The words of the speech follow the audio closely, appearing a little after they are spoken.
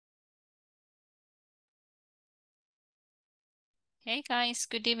Hey guys,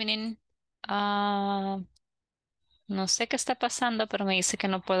 good evening. No sé qué está pasando, pero me dice que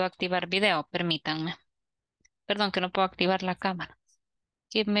no puedo activar video. Permítanme. Perdón, que no puedo activar la cámara.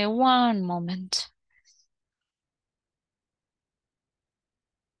 Give me one moment.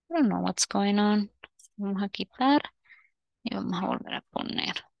 I don't know what's going on. Vamos a quitar y vamos a volver a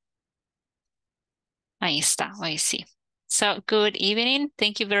poner. Ahí está, ahí sí. So, good evening.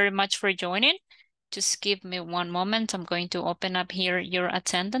 Thank you very much for joining. Just give me one moment. I'm going to open up here your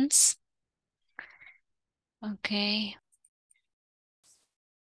attendance. Okay.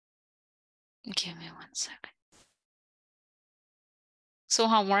 Give me one second. So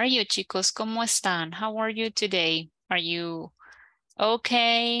how are you, chicos? ¿Cómo están? How are you today? Are you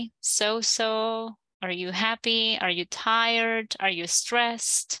okay? So? Are you happy? Are you tired? Are you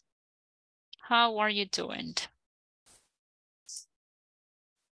stressed? How are you doing?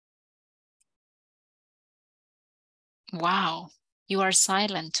 Wow, you are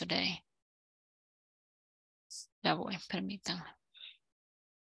silent today. Ya voy, permítanme.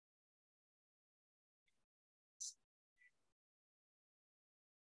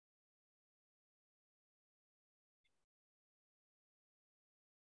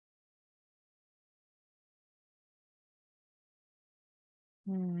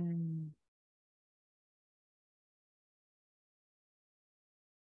 Mm.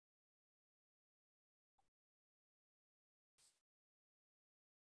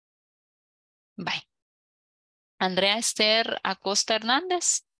 Bye. Andrea Esther Acosta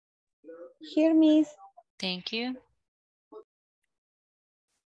Hernández. Here, Miss. Thank you.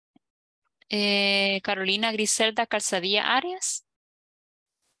 Carolina Griselda Calzadilla Arias.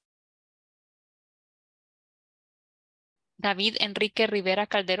 David Enrique Rivera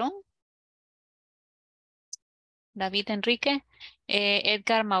Calderón. David Enrique.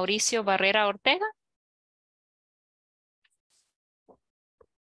 Edgar Mauricio Barrera Ortega.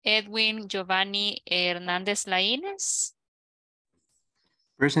 Edwin Giovanni Hernández Laínez.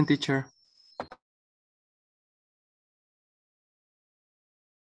 Present, teacher.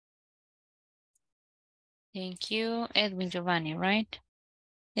 Thank you. Edwin Giovanni, right?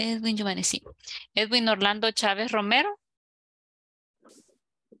 Edwin Giovanni, sí. Edwin Orlando Chávez Romero.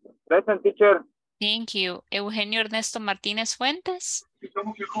 Present, teacher. Thank you. Eugenio Ernesto Martínez Fuentes.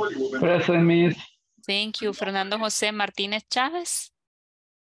 Present, Miss. Thank you. Fernando José Martínez Chávez.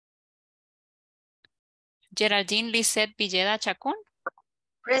 Geraldine Lisette Villeda Chacón.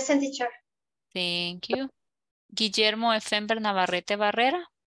 Present, teacher. Thank you. Guillermo Efember Navarrete Barrera.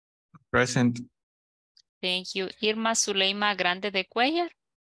 Present. Thank you. Irma Zuleima Grande de Cuellar.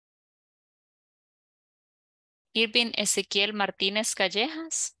 Irving Ezequiel Martínez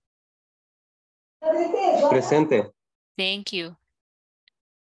Callejas. Presente. Thank you.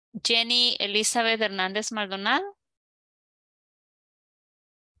 Jenny Elizabeth Hernández Maldonado.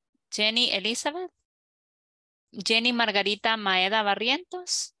 Jenny Elizabeth. Jenny Margarita Maeda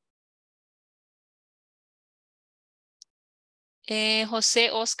Barrientos.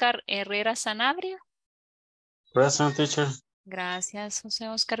 José Oscar Herrera Sanabria. Present, teacher. Gracias, José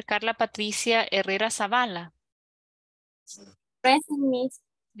Oscar. Carla Patricia Herrera Zavala. Present, Miss.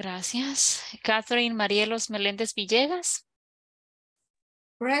 Gracias. Catherine Marielos Meléndez Villegas.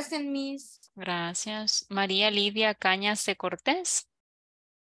 Present, Miss. Gracias. María Lidia Cañas de Cortés.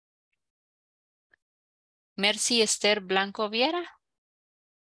 Mercy Esther Blanco Viera.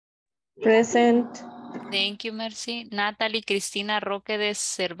 Present. Thank you, Mercy. Natalie Cristina Roque de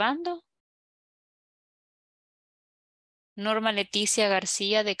Servando. Norma Leticia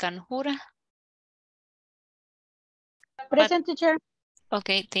García de Canjura. Present, teacher. Ok,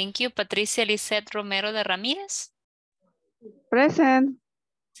 thank you. Patricia Lisette Romero de Ramírez. Present.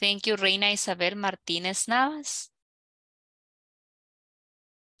 Thank you. Reina Isabel Martínez Navas.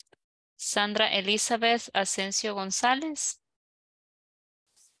 Sandra Elizabeth Asensio González.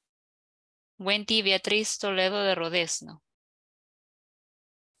 Wendy Beatriz Toledo de Rodesno.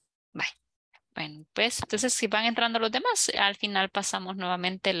 Bye. Bueno, pues entonces si van entrando los demás, al final pasamos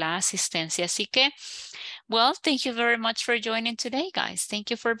nuevamente la asistencia. Así que, well, thank you very much for joining today, guys.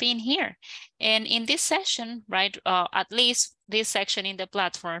 Thank you for being here. And in this session, right, at least this section in the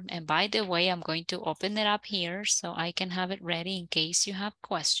platform, and by the way, I'm going to open it up here so I can have it ready in case you have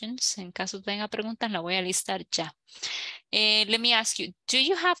questions. En caso tenga preguntas, la voy a listar ya. Let me ask you, do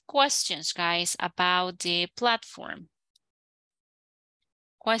you have questions, guys, about the platform?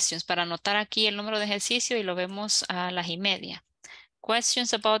 Questions para anotar aquí el número de ejercicio y lo vemos a las 1:30.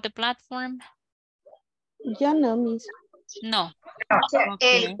 Questions about the platform? Ya no, Miss. No.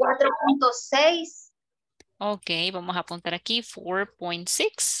 El 4.6. Ok, vamos a apuntar aquí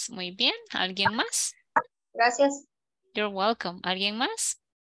 4.6. Muy bien. ¿Alguien más? Gracias. You're welcome. ¿Alguien más?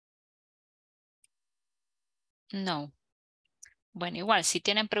 No. Bueno, igual, si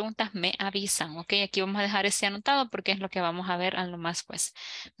tienen preguntas, me avisan, ¿ok? Aquí vamos a dejar ese anotado porque es lo que vamos a ver a lo más, pues,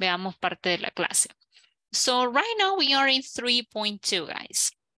 veamos parte de la clase. So, right now we are in 3.2,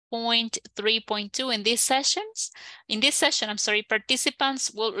 guys. Point 3.2 in this session, I'm sorry,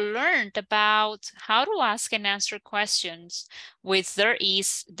 participants will learn about how to ask and answer questions with there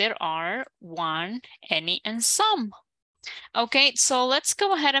is, there are, one, any, and some. Okay, so let's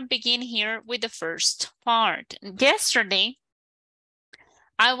go ahead and begin here with the first part. Yesterday,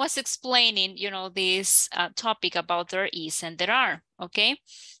 I was explaining, this topic about there is and there are, okay?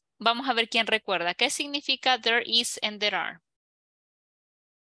 Vamos a ver quién recuerda. ¿Qué significa there is and there are?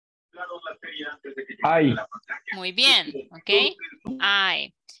 Hay. Muy bien, ok.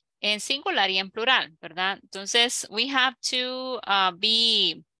 Hay. En singular y en plural, ¿verdad? Entonces, we have to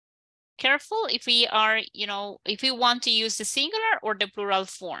be careful if we are, if we want to use the singular or the plural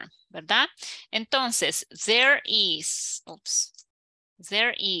form, ¿verdad? Entonces, there is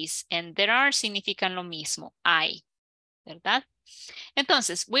and there are significan lo mismo, hay, ¿verdad?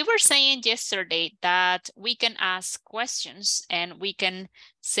 Entonces, we were saying yesterday that we can ask questions and we can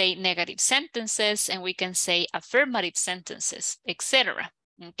say negative sentences and we can say affirmative sentences, etc.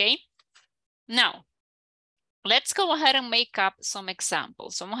 Okay? Now, let's go ahead and make up some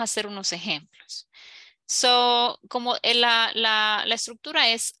examples. Vamos a hacer unos ejemplos. So, como la estructura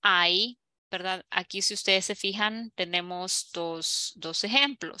es I, ¿verdad? Aquí, si ustedes se fijan, tenemos dos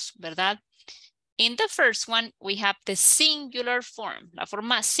ejemplos, ¿verdad? In the first one, we have the singular form, la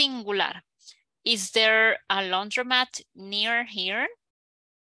forma singular. Is there a laundromat near here?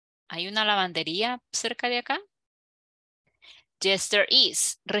 ¿Hay una lavandería cerca de acá? Yes, there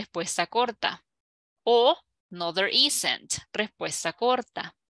is. Respuesta corta. O no, there isn't. Respuesta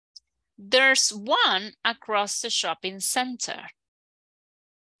corta. There's one across the shopping center.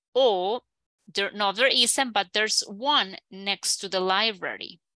 O no, there isn't, but there's one next to the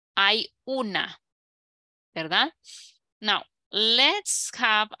library. Hay una. ¿Verdad? Now, let's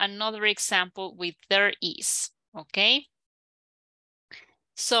have another example with there is, okay?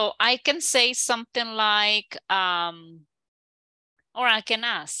 So I can say something like, or I can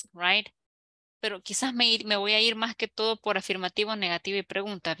ask, right? Pero quizás me voy a ir más que todo por afirmativo, negativo y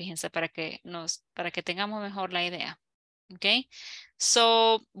pregunta, fíjense, para que tengamos mejor la idea. Okay?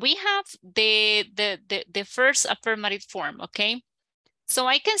 So we have the first affirmative form, okay? So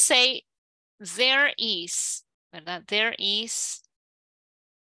I can say there is, ¿verdad? There is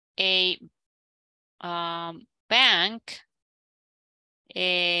a bank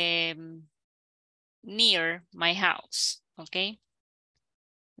near my house, okay?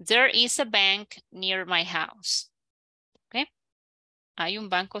 There is a bank near my house, okay? Hay un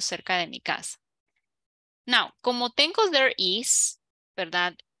banco cerca de mi casa. Now, como tengo there is,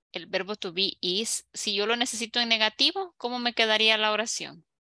 ¿verdad? El verbo to be is, si yo lo necesito en negativo, ¿cómo me quedaría la oración?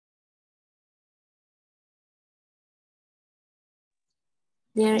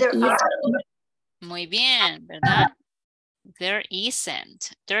 There is. Muy bien, ¿verdad? There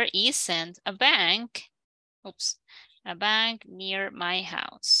isn't a bank, a bank near my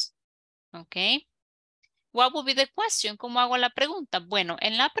house. Okay. What will be the question? ¿Cómo hago la pregunta? Bueno,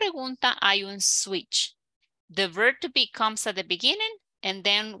 en la pregunta hay un switch. The verb to be comes at the beginning and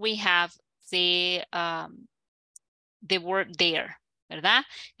then we have the word there, ¿verdad?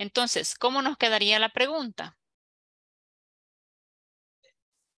 Entonces, ¿cómo nos quedaría la pregunta?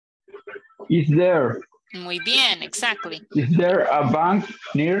 Is there? Muy bien, exactly. Is there a bank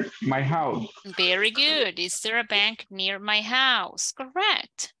near my house? Very good. Is there a bank near my house?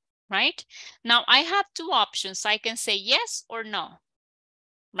 Correct, right? Now I have two options. I can say yes or no,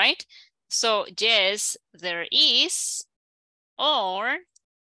 right? So yes, there is, or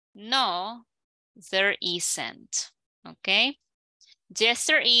no, there isn't, okay? Yes,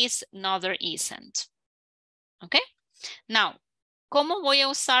 there is, no, there isn't, okay? Now, ¿cómo voy a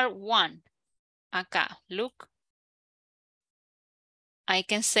usar one? Acá, look. I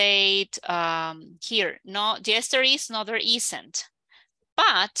can say it here. No, yes, there is, no, there isn't.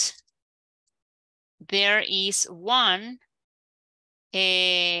 But there is one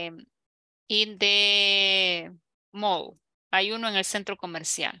in the mall. Hay uno en el centro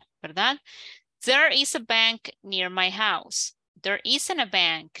comercial, ¿verdad? There is a bank near my house. There isn't a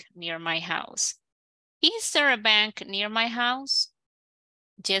bank near my house. Is there a bank near my house?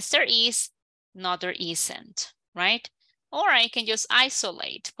 Yes, there is. No, there isn't, right? Or I can just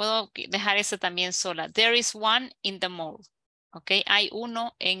isolate. Puedo dejar esa también sola. There is one in the mall. Ok, hay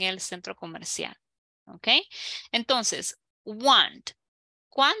uno en el centro comercial. Ok, entonces, want.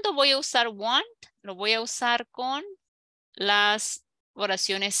 ¿Cuándo voy a usar want? Lo voy a usar con las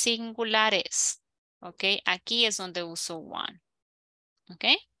oraciones singulares. Ok, aquí es donde uso one. Ok,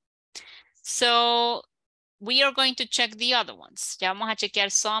 so we are going to check the other ones. Ya vamos a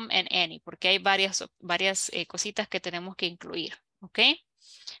chequear some and any porque hay varias cositas que tenemos que incluir. Ok,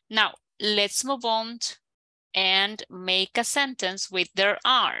 now let's move on and make a sentence with there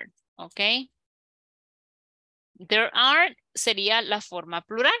are. Ok, there are sería la forma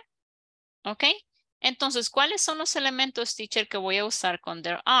plural. Ok, entonces, ¿cuáles son los elementos, teacher, que voy a usar con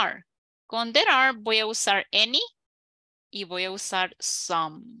there are? Con there are voy a usar any y voy a usar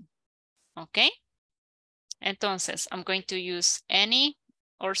some. Ok, entonces, I'm going to use any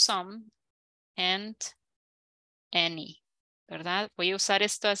or some and any, ¿verdad? Voy a usar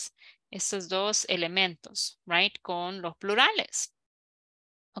estos dos elementos, right, con los plurales.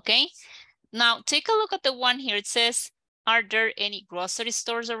 Ok, now take a look at the one here. It says, are there any grocery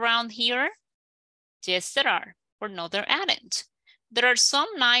stores around here? Yes, there are. Or no, there aren't. There are some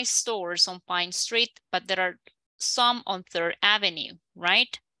nice stores on Pine Street, but there are some on 3rd Avenue,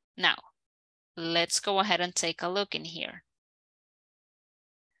 right? Now, let's go ahead and take a look in here.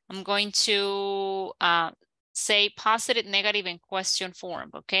 I'm going to say positive, negative, and question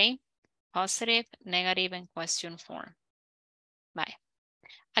form, okay? Positive, negative, and question form. Bye.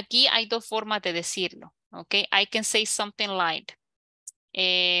 Aquí hay dos formas de decirlo, okay? I can say something like,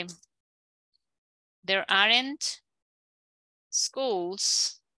 there aren't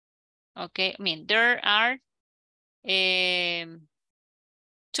schools, okay? I mean, there are 2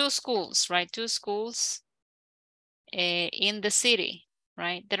 schools, right? 2 schools in the city,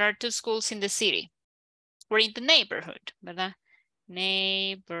 right? There are 2 schools in the city or in the neighborhood, ¿verdad?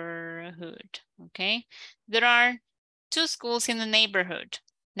 Neighborhood, okay? There are 2 schools in the neighborhood.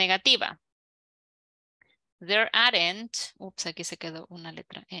 Negativa. There aren't, oops, aquí se quedó una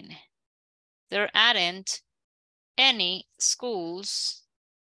letra N. There aren't any schools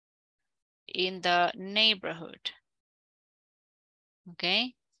in the neighborhood.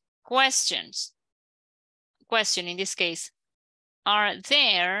 Okay? Questions. Question in this case. Are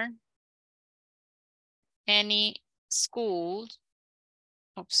there any schools?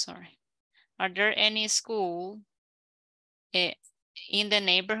 Oops, sorry. Are there any schools in the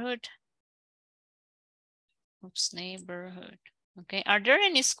neighborhood? Oops, neighborhood. Okay. Are there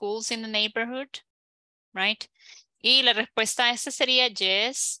any schools in the neighborhood? Right? Y la respuesta a esta sería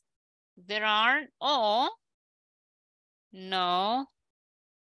yes, there are, or no,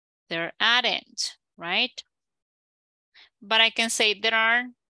 there aren't, right? But I can say there are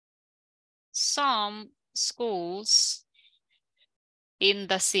some schools in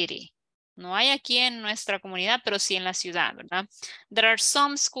the city. No hay aquí en nuestra comunidad, pero sí en la ciudad, ¿verdad? There are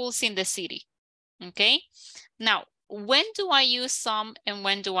some schools in the city. Okay. Now, when do I use some and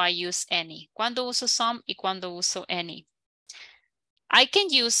when do I use any? ¿Cuándo uso some y cuándo uso any? I can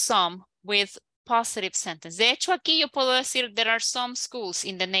use some with positive sentence. De hecho, aquí yo puedo decir there are some schools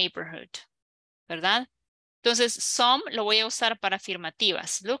in the neighborhood, ¿verdad? Entonces, some lo voy a usar para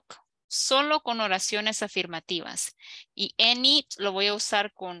afirmativas. Look, solo con oraciones afirmativas. Y any lo voy a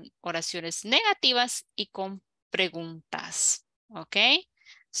usar con oraciones negativas y con preguntas. ¿Ok?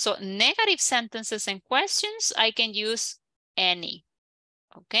 So, negative sentences and questions, I can use any.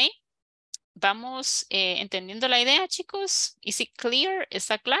 ¿Ok? Vamos entendiendo la idea, chicos. ¿Is it clear?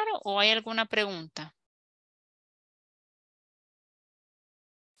 ¿Está claro o hay alguna pregunta?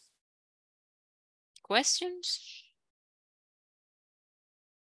 Questions?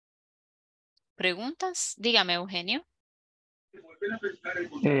 ¿Preguntas? Dígame, Eugenio.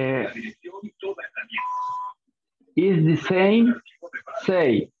 Is the same,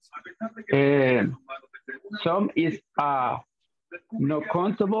 say, some is a no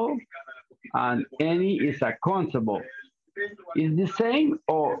countable and any is a countable. Is the same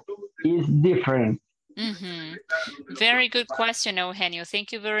or is different? Very good question, Eugenio.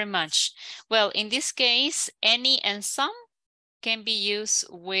 Thank you very much. Well, in this case, any and some can be used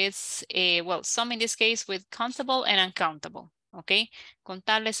with, well, some in this case with countable and uncountable. Okay,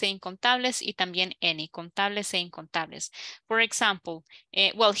 contables e incontables y también any, contables e incontables. For example,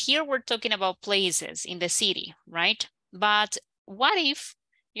 well, here we're talking about places in the city, right? But what if,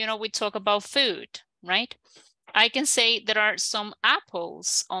 you know, we talk about food, right? I can say there are some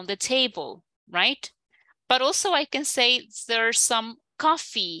apples on the table, right? But also I can say there's some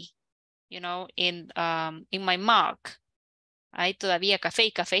coffee, you know, in my mug. Hay todavía café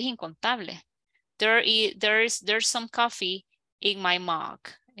y café es incontable. There's some coffee in my mug,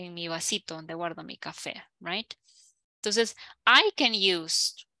 en mi vasito donde guardo mi café, right? Entonces, I can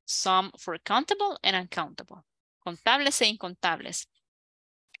use some for countable and uncountable, contables e incontables.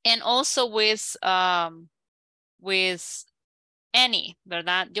 And also with with any,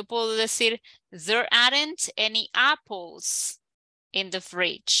 ¿verdad? Yo puedo decir, there aren't any apples in the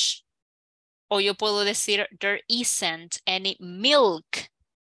fridge. O yo puedo decir, there isn't any milk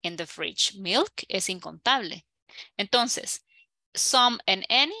in the fridge. Milk es incontable. Entonces, some and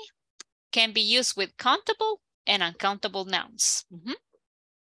any can be used with countable and uncountable nouns.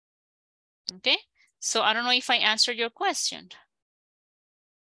 Okay, so I don't know if I answered your question.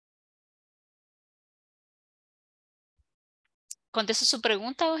 ¿Contesto su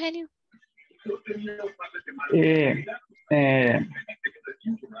pregunta, Eugenio?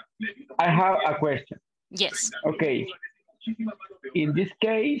 I have a question. Yes. Okay. In this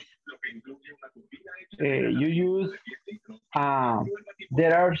case, you use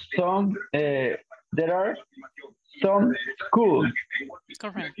there are some schools.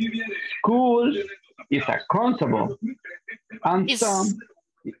 Correct. Schools is a countable, and Is- some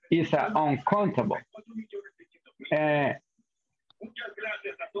is a uncountable.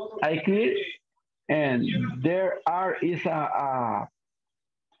 I clear, and there are is a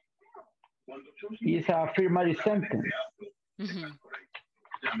affirmative sentence. Mhm.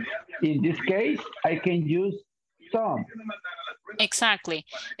 In this case, I can use some. Exactly.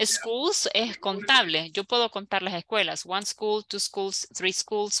 Schools es contable. Yo puedo contar las escuelas. 1 school, 2 schools, 3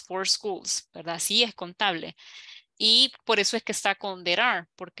 schools, 4 schools, ¿verdad? Sí es contable. Y por eso es que está con there are,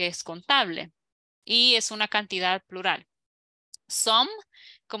 porque es contable. Y es una cantidad plural. Some,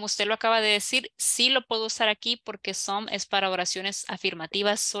 como usted lo acaba de decir, sí lo puedo usar aquí porque some es para oraciones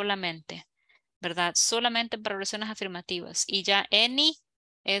afirmativas solamente, ¿verdad? Solamente para oraciones afirmativas. Y ya any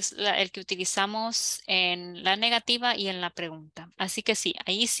es el que utilizamos en la negativa y en la pregunta. Así que sí,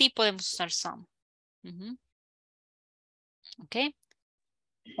 ahí sí podemos usar some. Okay.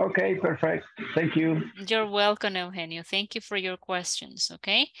 Okay, perfect. Thank you. You're welcome, Eugenio. Thank you for your questions.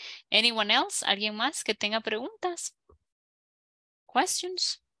 Okay. Anyone else? ¿Alguien más que tenga preguntas?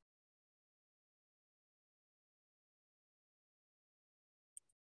 Questions?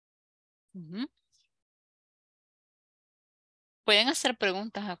 Pueden hacer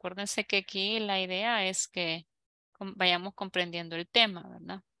preguntas. Acuérdense que aquí la idea es que vayamos comprendiendo el tema,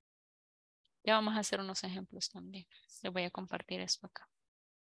 ¿verdad? Ya vamos a hacer unos ejemplos también. Les voy a compartir esto acá.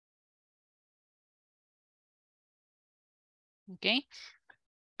 Ok.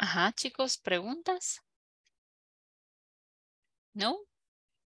 Ajá, chicos, ¿preguntas? ¿No?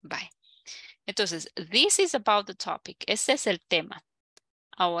 Bye. Entonces, this is about the topic. Ese es el tema.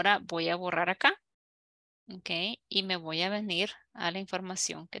 Ahora voy a borrar acá. Ok. Y me voy a venir a la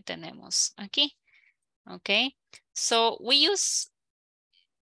información que tenemos aquí. Ok. So, we use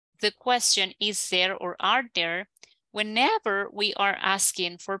the question, is there or are there, whenever we are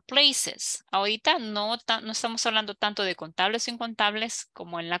asking for places. Ahorita no estamos hablando tanto de contables o incontables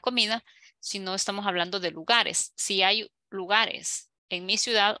como en la comida, sino estamos hablando de lugares. Si hay lugares en mi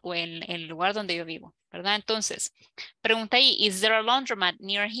ciudad o en el lugar donde yo vivo, ¿verdad? Entonces, pregunta ahí, is there a laundromat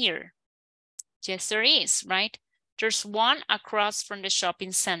near here? Yes, there is, right? There's one across from the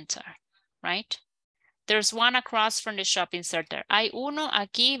shopping center, right? There's one across from the shopping center. Hay uno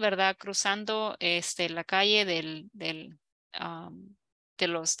aquí, ¿verdad? Cruzando la calle de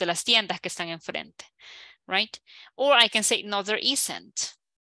las tiendas que están enfrente, right? Or I can say, no, there isn't.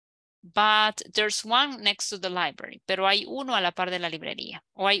 But there's one next to the library. Pero hay uno a la par de la librería.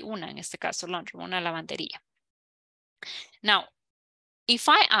 O hay una, en este caso, laundry, una lavandería. Now, if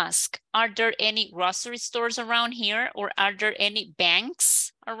I ask, are there any grocery stores around here? Or are there any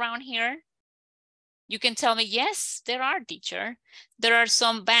banks around here? You can tell me, yes, there are, teacher. There are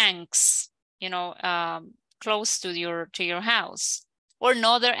some banks, you know, close to your house. Or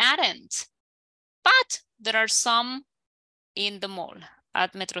no, there aren't. But there are some in the mall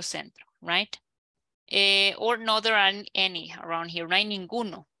at Metrocentro, right? Or no, there aren't any around here. No hay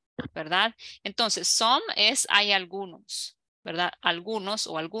ninguno, ¿verdad? Entonces, some es hay algunos, ¿verdad? Algunos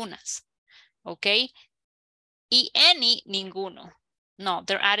o algunas, ¿ok? Y any, ninguno. No,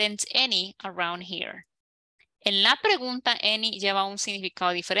 there aren't any around here. En la pregunta, any lleva un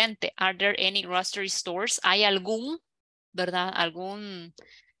significado diferente. Are there any grocery stores? ¿Hay algún, verdad? Algún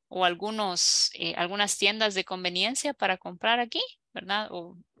o algunas tiendas de conveniencia para comprar aquí, ¿verdad?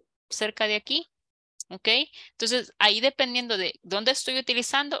 O cerca de aquí. ¿Ok? Entonces, ahí dependiendo de dónde estoy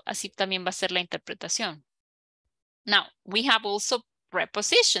utilizando, así también va a ser la interpretación. Now, we have also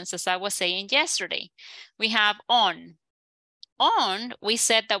prepositions, as I was saying yesterday. We have on. On, we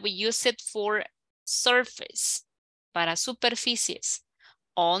said that we use it for surface, para superficies.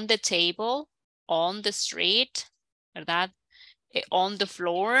 On the table, on the street, ¿verdad? On the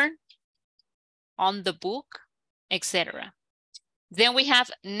floor, on the book, etc. Then we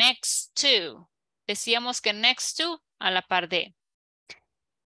have next to. Decíamos que next to, a la par de.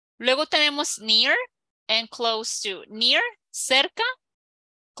 Luego tenemos near and close to. Near, cerca,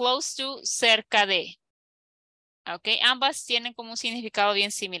 close to, cerca de. Ok, ambas tienen como un significado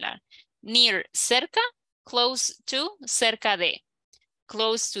bien similar. Near, cerca, close to, cerca de.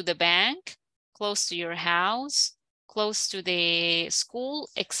 Close to the bank, close to your house, close to the school,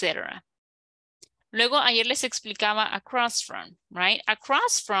 etc. Luego ayer les explicaba across from, right?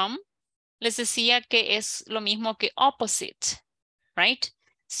 Across from les decía que es lo mismo que opposite, right?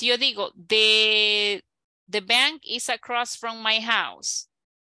 Si yo digo, the bank is across from my house.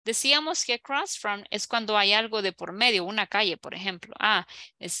 Decíamos que across from es cuando hay algo de por medio, una calle, por ejemplo.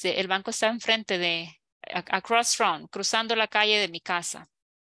 El banco está enfrente de, across from, cruzando la calle de mi casa.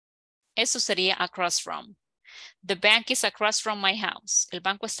 Eso sería across from. The bank is across from my house. El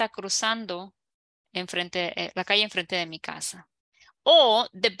banco está cruzando la calle enfrente de mi casa. O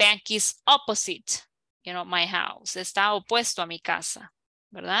the bank is opposite, my house. Está opuesto a mi casa,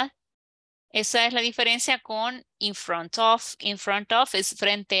 ¿verdad? Esa es la diferencia con in front of. In front of es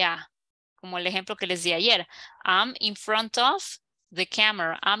frente a. Como el ejemplo que les di ayer. I'm in front of the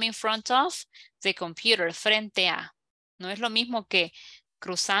camera. I'm in front of the computer. Frente a. No es lo mismo que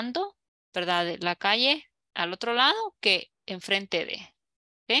cruzando, ¿verdad? De la calle al otro lado que enfrente de.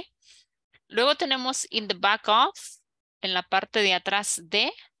 ¿Ok? Luego tenemos in the back of, en la parte de atrás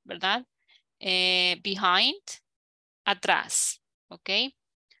de, ¿verdad? Behind, atrás, ¿ok?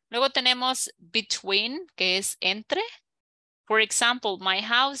 Luego tenemos between, que es entre. For example, my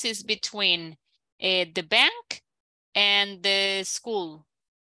house is between the bank and the school,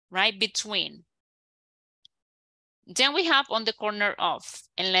 right? Between. Then we have on the corner of,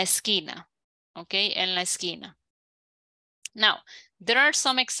 en la esquina, ¿ok? En la esquina. Now, there are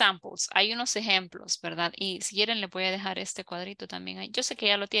some examples. Hay unos ejemplos, ¿verdad? Y si quieren, le voy a dejar este cuadrito también ahí. Yo sé que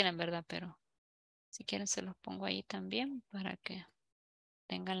ya lo tienen, ¿verdad? Pero si quieren, se los pongo ahí también para que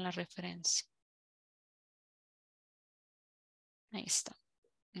tengan la referencia. Ahí está.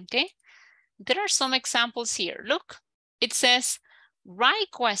 Okay. There are some examples here. Look, it says,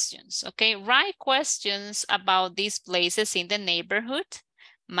 write questions. Okay. Write questions about these places in the neighborhood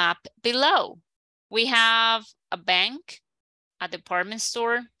map below. We have a bank, a department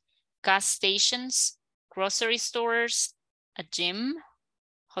store, gas stations, grocery stores, a gym,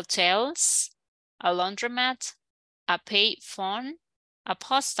 hotels, a laundromat, a pay phone, a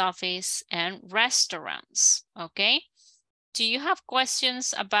post office, and restaurants. Okay. Do you have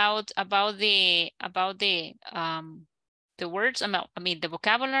questions about the words? I mean the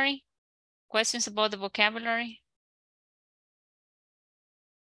vocabulary. Questions about the vocabulary?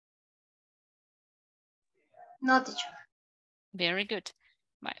 No, teacher. Very good.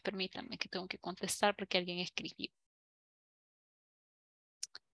 Vale, permítanme que tengo que contestar porque alguien escribió.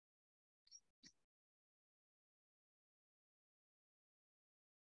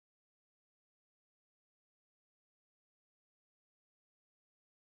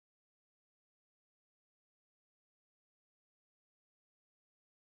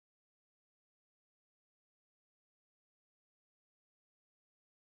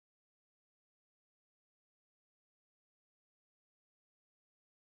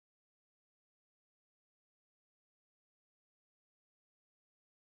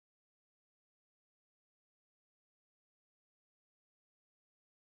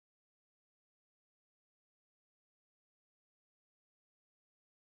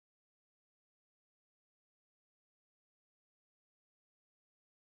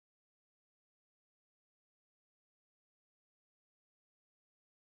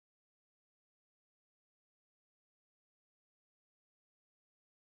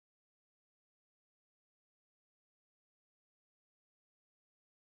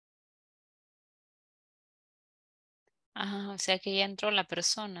 O sea que ya entró la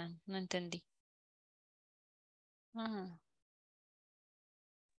persona. No entendí.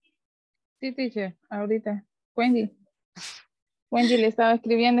 Sí, teacher, ahorita. Wendy le estaba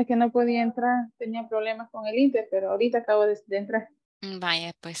escribiendo que no podía entrar, tenía problemas con el Inter, pero ahorita acabo de entrar.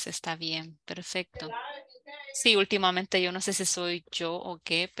 Vaya, pues está bien, perfecto. Sí, últimamente yo no sé si soy yo o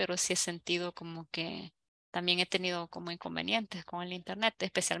qué, pero sí he sentido como que también he tenido como inconvenientes con el internet,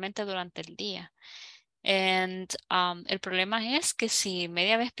 especialmente durante el día. El problema es que si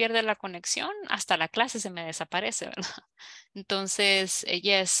media vez pierde la conexión, hasta la clase se me desaparece, ¿verdad? Entonces,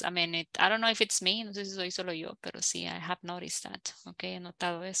 yes, I mean, I don't know if it's me, no sé si soy solo yo, pero sí, I have noticed that, ok, he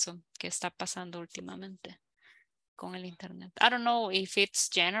notado eso que está pasando últimamente con el internet. I don't know if it's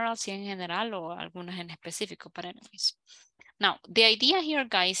general, si en general o algunas en específico, but anyways. Now, the idea here,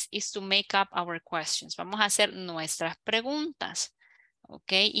 guys, is to make up our questions. Vamos a hacer nuestras preguntas,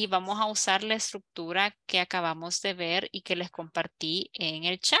 ¿ok? Y vamos a usar la estructura que acabamos de ver y que les compartí en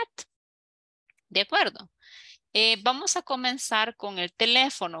el chat. ¿De acuerdo? Vamos a comenzar con el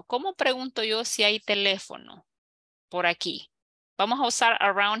teléfono. ¿Cómo pregunto yo si hay teléfono por aquí? Vamos a usar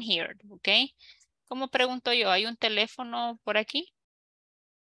around here, ¿ok? ¿Cómo pregunto yo? ¿Hay un teléfono por aquí?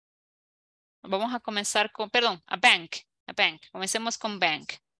 Vamos a comenzar con, perdón, a bank. Comencemos con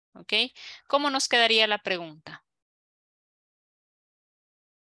bank, ¿ok? ¿Cómo nos quedaría la pregunta?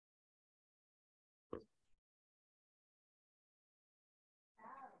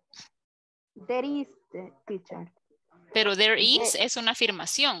 There is, teacher. Pero there is es una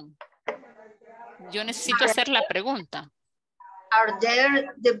afirmación. Yo necesito hacer la pregunta. Are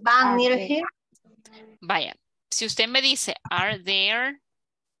there the bank near here? Vaya, si usted me dice, are there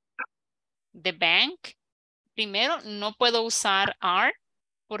the bank? Primero, no puedo usar are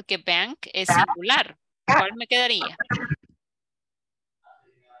porque bank es singular. ¿Cuál me quedaría?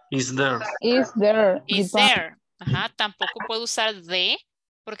 Is there? Is there? Is there. Ajá, tampoco puedo usar the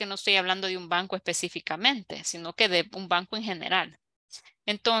porque no estoy hablando de un banco específicamente, sino que de un banco en general.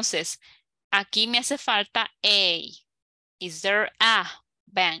 Entonces, aquí me hace falta a. Is there a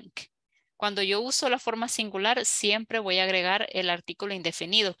bank? Cuando yo uso la forma singular, siempre voy a agregar el artículo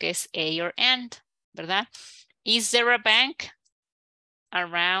indefinido, que es a or and, ¿verdad? Is there a bank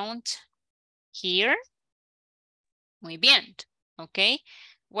around here? Muy bien, ¿ok?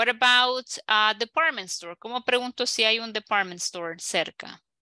 What about a department store? ¿Cómo pregunto si hay un department store cerca?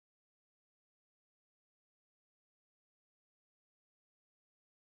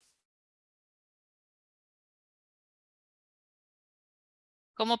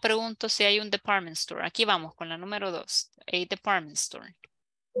 ¿Cómo pregunto si hay un department store? Aquí vamos con la número 2. A department store.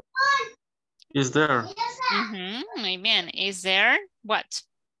 Is there? Muy bien. Is there what?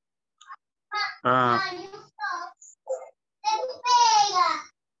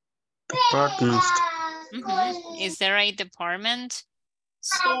 Department. Is there a department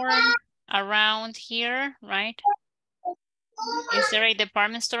store around here, right? Is there a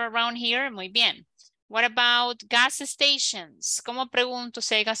department store around here? Muy bien. What about gas stations? ¿Cómo pregunto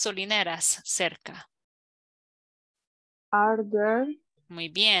si hay gasolineras cerca? Are there? Muy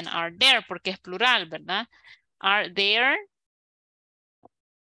bien. Are there, porque es plural, ¿verdad? Are there?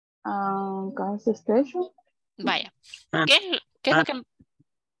 Gas station? Vaya. ¿Qué es lo que...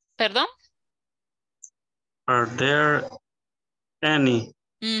 Perdón? Are there any?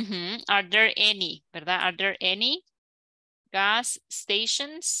 Are there any, ¿verdad? Are there any gas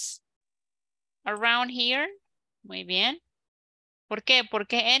stations around here? Muy bien. ¿Por qué? ¿Por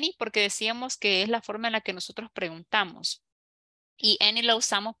qué any? Porque decíamos que es la forma en la que nosotros preguntamos. Y any la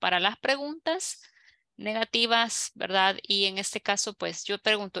usamos para las preguntas negativas, ¿verdad? Y en este caso, pues yo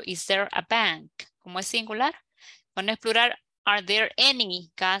pregunto, is there a bank? Como es singular, cuando es plural, are there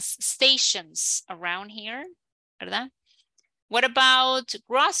any gas stations around here? ¿Verdad? What about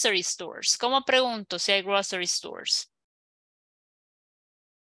grocery stores? ¿Cómo pregunto si hay grocery stores?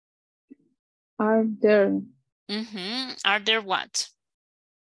 Are there? Are there what?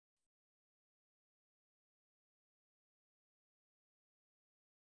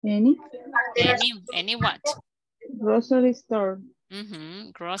 Any? Any what? Grocery store.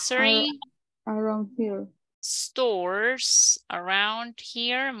 Grocery Around here. stores around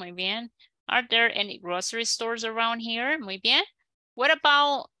here. Muy bien. Are there any grocery stores around here? Muy bien. What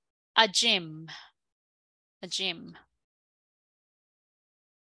about a gym? A gym.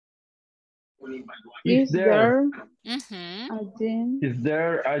 Is there a gym? Is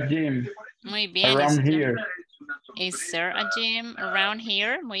there a gym Muy bien. around here? Is there a gym around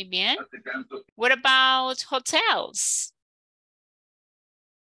here? Muy bien. What about hotels?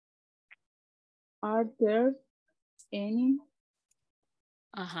 Are there any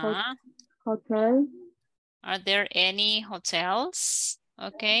Ajá. hotels Are there any hotels?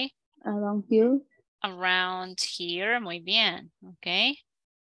 Okay. around here? Around here. Muy bien. Okay.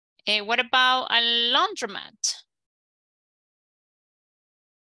 What about a laundromat?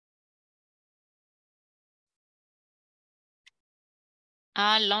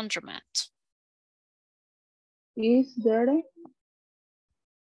 A laundromat. Is there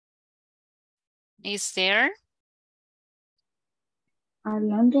Is there? a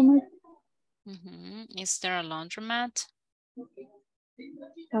laundromat Is there a laundromat?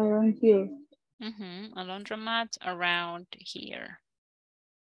 around here? A laundromat around here.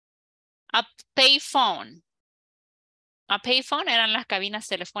 A payphone. A payphone eran las cabinas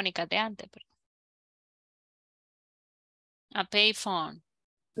telefónicas de antes. A payphone.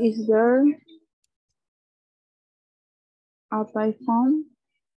 Is there a payphone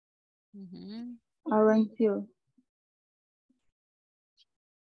around here?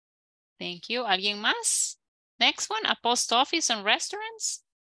 Thank you. ¿Alguien más? Next one, a post office and restaurants.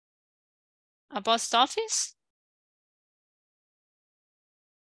 A post office.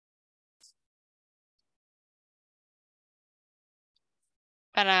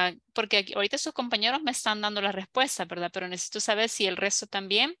 Porque aquí, ahorita sus compañeros me están dando la respuesta, ¿verdad? Pero necesito saber si el resto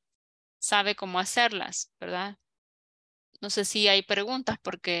también sabe cómo hacerlas, ¿verdad? No sé si hay preguntas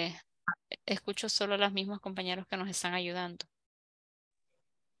porque escucho solo a los mismos compañeros que nos están ayudando.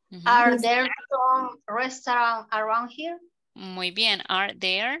 Are there some restaurants around here? Muy bien. Are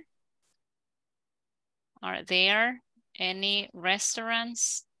there any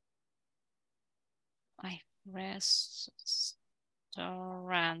restaurants? Restaurants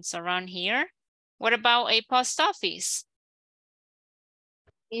around here? What about a post office?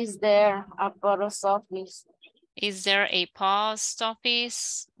 Is there a post office? Is there a post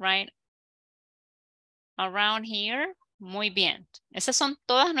office right around here? Muy bien. Esas son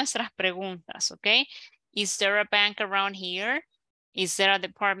todas nuestras preguntas, ¿ok? Is there a bank around here? Is there a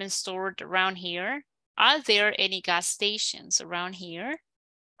department store around here? Are there any gas stations around here?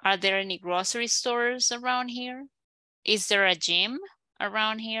 Are there any grocery stores around here? Is there a gym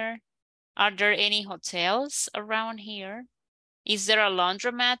around here? Are there any hotels around here? Is there a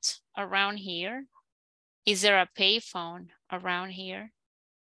laundromat around here? Is there a payphone around here?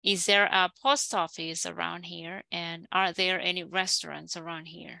 Is there a post office around here? And are there any restaurants around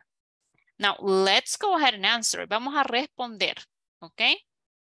here? Now, let's go ahead and answer. Vamos a responder, ¿ok?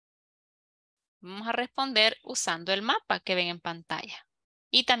 Vamos a responder usando el mapa que ven en pantalla.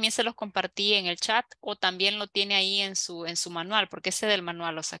 Y también se los compartí en el chat o también lo tiene ahí en su manual, porque ese del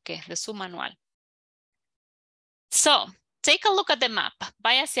manual lo saqué, de su manual. So, take a look at the map.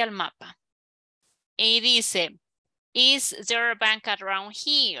 Vaya hacia el mapa. Y dice, is there a bank around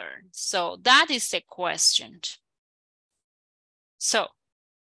here? So, that is the question. So,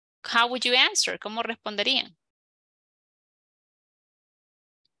 how would you answer? ¿Cómo responderían?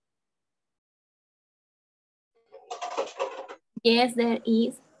 Yes, there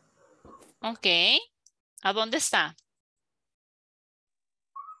is. Ok. ¿A dónde está?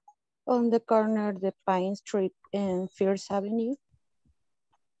 On the corner of the Pine Street and First Avenue.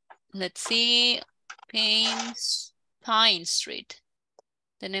 Let's see. Pine Street.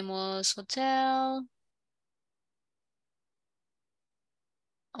 Tenemos hotel.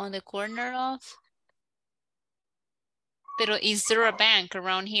 On the corner of. Pero is there a bank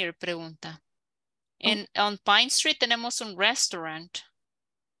around here? Pregunta. And on Pine Street tenemos un restaurant.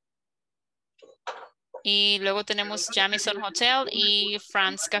 Y luego tenemos Jamison Hotel y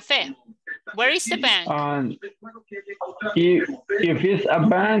France Café. Where is the bank? If it's a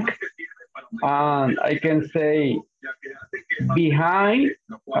bank, I can say behind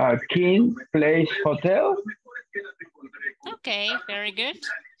King Place Hotel. Okay, very good.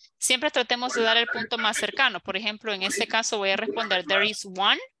 Siempre tratemos de dar el punto más cercano. Por ejemplo, en este caso voy a responder, there is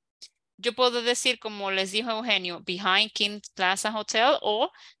one. Yo puedo decir, como les dijo Eugenio, behind King Plaza Hotel o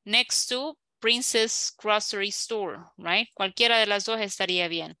next to Princess Grocery Store, right? Cualquiera de las dos estaría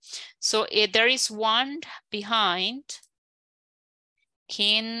bien. So, there is one behind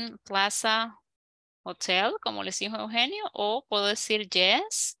King Plaza Hotel, como les dijo Eugenio, o puedo decir,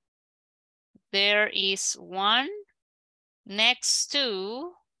 yes, there is one next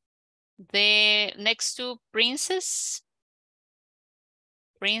to Princess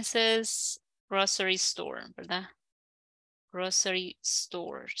Grocery Store, ¿verdad? Grocery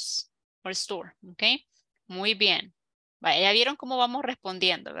stores. Or store, ¿ok? Muy bien. Vaya, ya vieron cómo vamos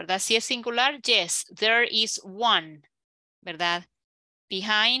respondiendo, ¿verdad? Si es singular, yes, there is one, ¿verdad?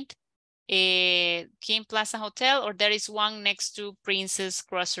 Behind King Plaza Hotel, or there is one next to Princess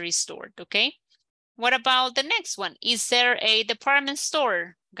Grocery Store, ¿ok? What about the next one? Is there a department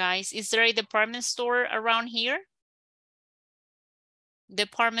store, guys? Is there a department store around here?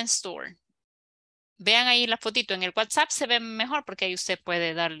 Department store. Vean ahí la fotito. En el WhatsApp se ve mejor porque ahí usted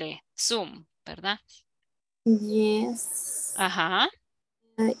puede darle zoom, ¿verdad? Yes. Ajá.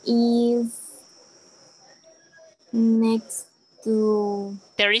 Is next to.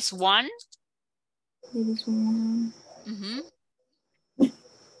 There is one. There is one.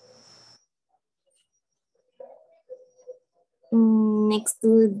 Next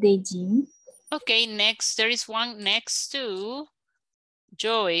to the gym. Okay, next, there is one next to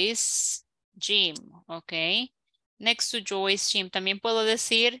Joyce Gym, okay. Next to Joyce Gym. También puedo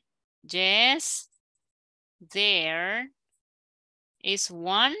decir, yes, there is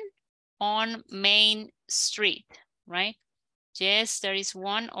one on Main Street, right? Yes, there is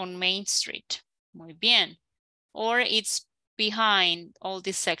one on Main Street. Muy bien. Or it's behind all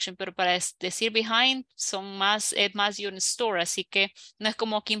this section, pero para decir behind es más de un store, así que no es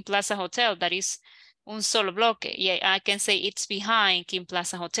como King Plaza Hotel, that is un solo bloque. Y I can say it's behind King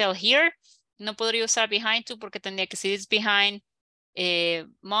Plaza Hotel. Here, no podría usar behind to porque tendría que decir it's behind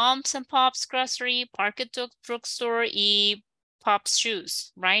Moms and Pop's Grocery, Parket Drugstore y Pop's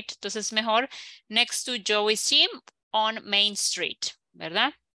Shoes, right? Entonces mejor next to Joey's Gym on Main Street,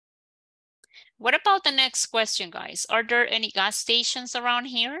 ¿verdad? What about the next question, guys? Are there any gas stations around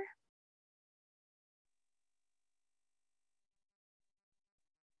here?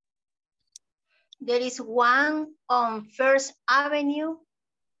 There is one on First Avenue.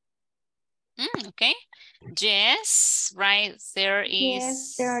 Okay. Yes, right. There is.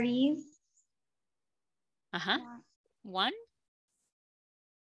 Yes, there is. One.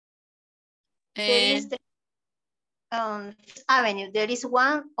 There is the First Avenue. There is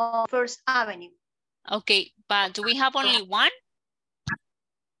one on First Avenue. Okay, but do we have only one?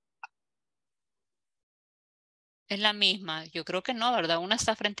 Es la misma. Yo creo que no, ¿verdad? Una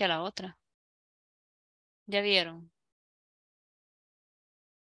está frente a la otra. ¿Ya vieron?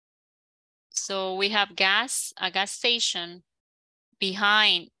 So we have a gas station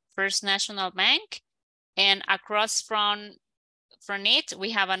behind First National Bank, and across from it,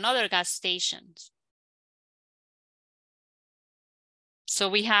 we have another gas station. So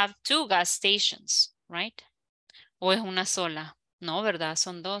we have two gas stations, right? ¿O es una sola? No, ¿verdad?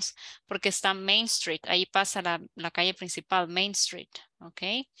 Son dos, porque está Main Street. Ahí pasa la calle principal, Main Street,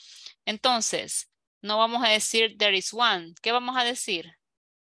 ¿ok? Entonces, no vamos a decir there is one. ¿Qué vamos a decir?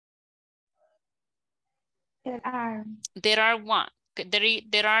 There are. There are one.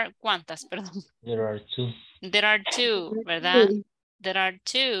 There are ¿cuántas? Perdón. There are two. There are two, ¿verdad? There are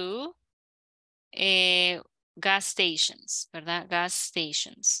two gas stations, ¿verdad? Gas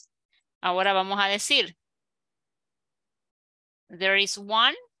stations. Ahora vamos a decir there is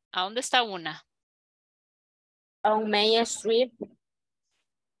one. ¿A dónde está una? On Main Street.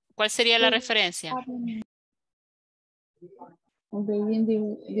 ¿Cuál sería la referencia? Behind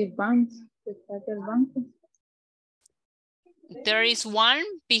the bank. El banco. There is one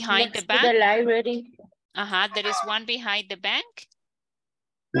behind the bank. The library. There is one behind the bank.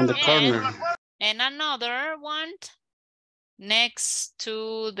 In the corner. And another one next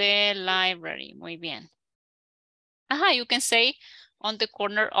to the library. Muy bien. You can say on the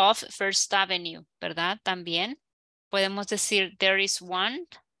corner of First Avenue, ¿verdad? También podemos decir there is one.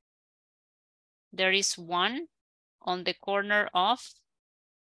 There is one on the corner of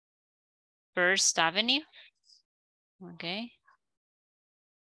First Avenue. Okay.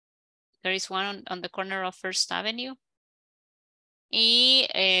 There is one on the corner of First Avenue. Y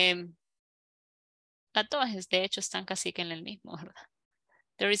las dos, de hecho, están casi que en el mismo, ¿verdad?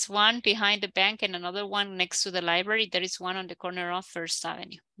 There is one behind the bank and another one next to the library. There is one on the corner of First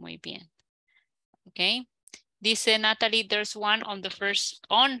Avenue. Muy bien. Okay. Dice Natalie, there's one on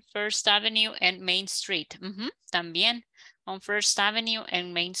First Avenue and Main Street. También on First Avenue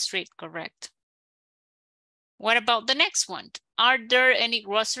and Main Street, correct. What about the next one? Are there any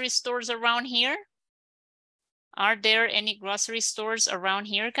grocery stores around here? Are there any grocery stores around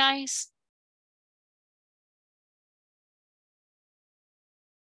here, guys?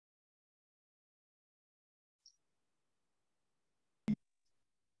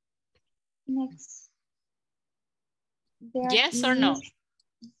 Next. Yes or no?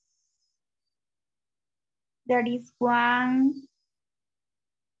 There is one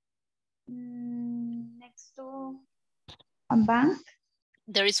next to a bank.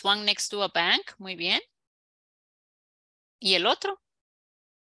 There is one next to a bank. Muy bien. ¿Y el otro?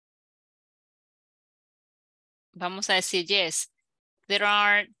 Vamos a decir yes. There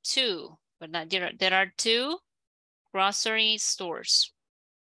are two, ¿verdad? There are two grocery stores.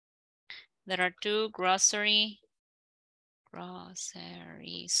 There are two grocery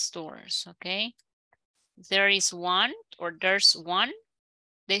stores, okay? There is one, or there's one.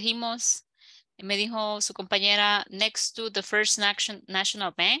 Dijimos, me dijo su compañera, next to the First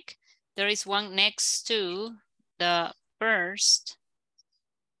National Bank. There is one next to the First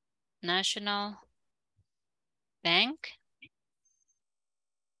National Bank.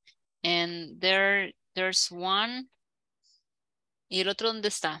 And there's one. ¿Y el otro dónde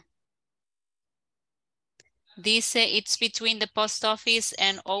está? Dice it's between the post office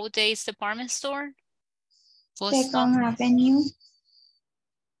and O'Day's department store. Second Avenue.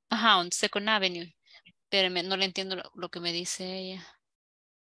 On Second Avenue. Espérenme, no le entiendo lo que me dice ella.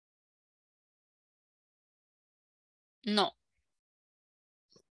 No.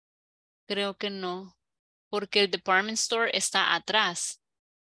 Creo que no. Porque el department store está atrás,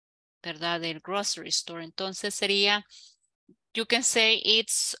 ¿verdad? Del grocery store. Entonces sería You can say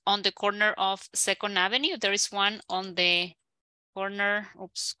it's on the corner of 2nd Avenue. There is one on the corner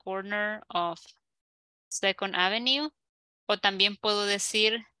of 2nd Avenue. O también puedo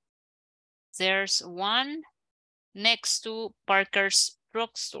decir, there's one next to Parker's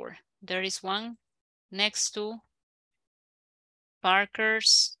drugstore. There is one next to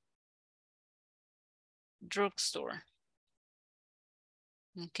Parker's drugstore.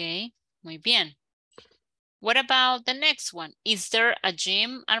 Okay, muy bien. What about the next one? Is there a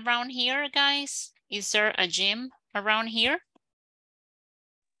gym around here, guys? Is there a gym around here?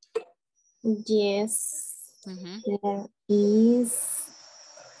 Yes, Mm-hmm. there is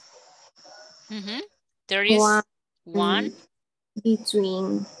Mm-hmm. There is one.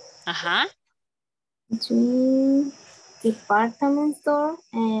 Between department store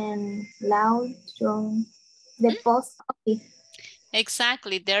and the post office.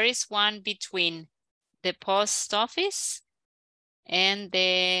 Exactly. There is one between the post office and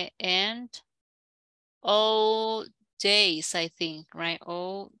all days, I think, right?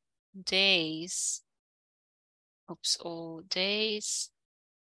 All days. Oops, all days.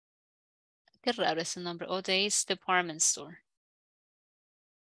 Qué raro ese nombre. All days department store.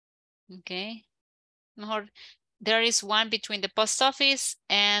 Okay. Mejor, there is one between the post office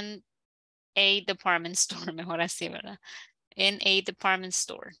and a department store. Mejor así, ¿verdad? In a department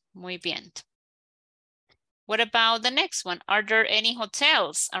store. Muy bien. What about the next one? Are there any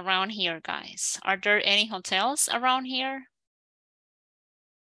hotels around here, guys? Are there any hotels around here?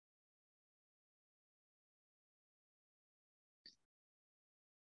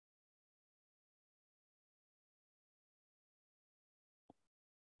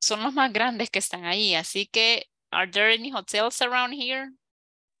 Son los más grandes que están ahí, así que, are there any hotels around here?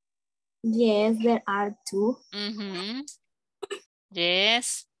 Yes, there are two. Mm-hmm.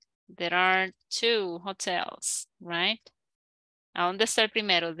 Yes, there are 2 hotels, right? ¿A dónde está el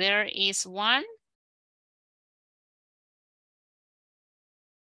primero? There is one.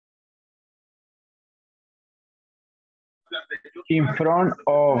 In front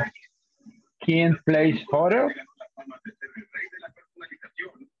of King Place Hotel?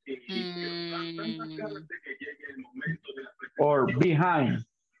 Or behind?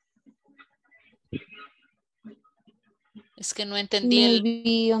 Es que no entendí el...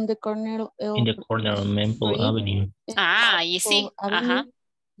 Maybe on the corner In the corner of Maple Avenue. Ah, ahí sí. Avenue. Ajá.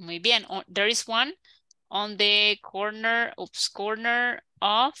 Muy bien. There is one on the corner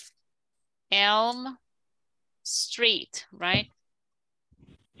of Elm Street, right?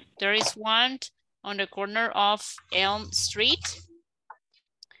 There is one on the corner of Elm Street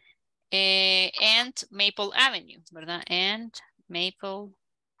and Maple Avenue, ¿verdad? And Maple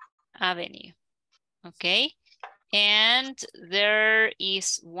Avenue. Okay. And there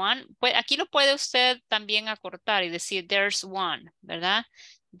is one. Pues aquí lo puede usted también acortar y decir there's one, ¿verdad?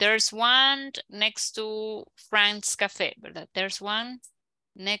 There's one next to Frank's Café, ¿verdad? There's one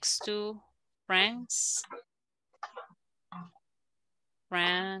next to Frank's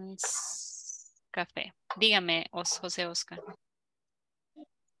Café. Dígame, José Oscar.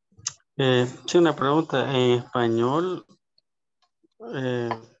 Sí, una pregunta. En español,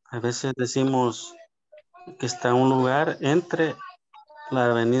 a veces decimos que está en un lugar entre la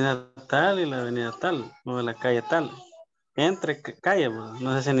avenida tal y la avenida tal, o la calle tal. Entre calles,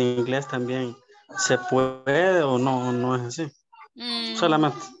 no sé si en inglés también se puede o no es así.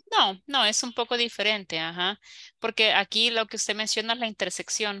 Solamente. No, es un poco diferente, ajá. Porque aquí lo que usted menciona es la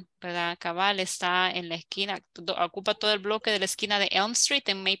intersección, ¿verdad? Cabal está en la esquina, ocupa todo el bloque de la esquina de Elm Street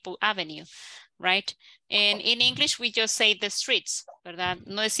en Maple Avenue, right? And in English we just say the streets, ¿verdad?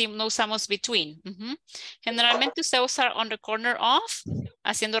 No usamos between. Generalmente usted usa on the corner of,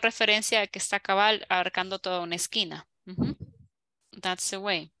 haciendo referencia a que está cabal abarcando toda una esquina. That's the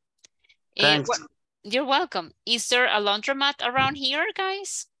way. Thanks. You're welcome. Is there a laundromat around here,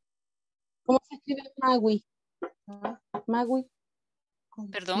 guys? ¿Cómo se escribe Magui? Magui.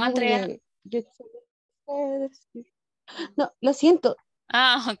 Perdón, Magui Andrea. No, lo siento.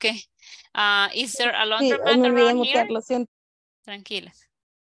 Ah, okay. Is there a Sí, laundromat me olvidé around mutear, here? lo siento. Tranquila.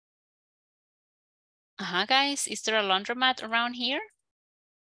 Guys, is there a laundromat around here?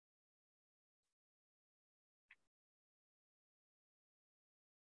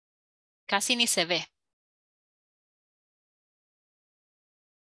 Casi ni se ve.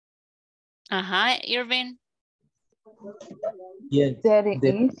 Irving. Yes, There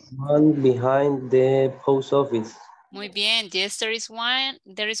the is. one behind the post office. Muy bien. Yes, there is one.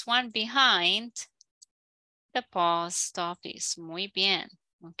 There is one behind the post office. Muy bien.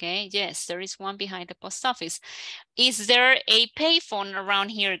 Okay, yes, there is one behind the post office. Is there a payphone around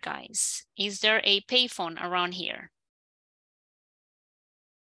here, guys? Is there a payphone around here?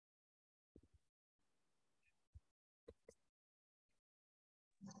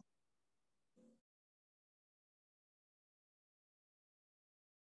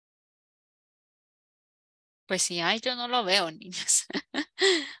 Pues sí hay, yo no lo veo, niños.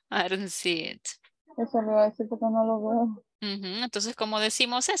 I don't see it. Eso le voy a decir porque no lo veo. Entonces, ¿cómo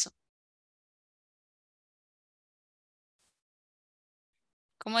decimos eso?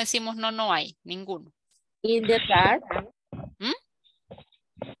 ¿Cómo decimos no hay? Ninguno. In the park.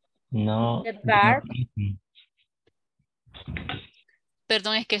 ¿Mm? No. The park.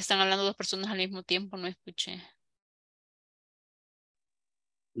 Perdón, es que están hablando dos personas al mismo tiempo, no escuché.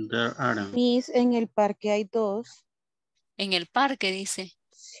 There aren't. Miss, en el parque hay dos. En el parque, dice.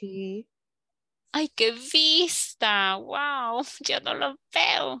 Sí. ¡Ay, qué vista! ¡Wow! Ya no lo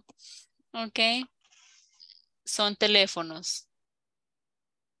veo. Ok. Son teléfonos.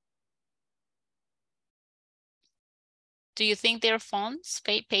 Do you think they're phones?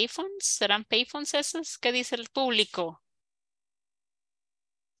 Payphones? ¿Serán payphones esos? ¿Qué dice el público?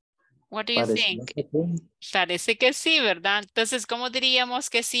 What do you think? Parece que sí, ¿verdad? Entonces, ¿cómo diríamos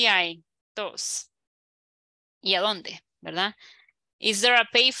que sí hay? Dos. ¿Y a dónde? ¿Verdad? Is there a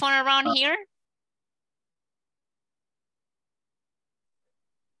payphone around here?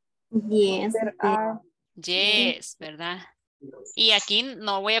 Yes. There are. Yes, ¿verdad? Y aquí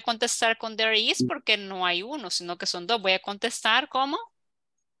no voy a contestar con there is porque no hay uno, sino que son dos. Voy a contestar como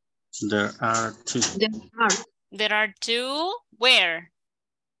There are two. there are two. Where?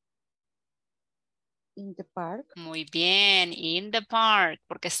 In the park. Muy bien, in the park,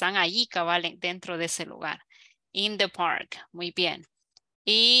 porque están allí, cabal, dentro de ese lugar. In the park, muy bien.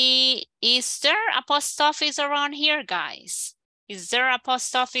 Y is there a post office around here, guys? Is there a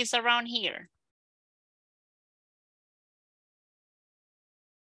post office around here?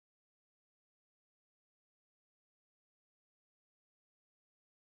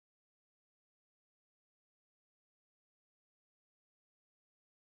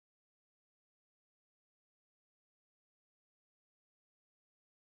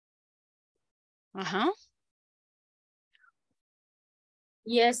 Ajá.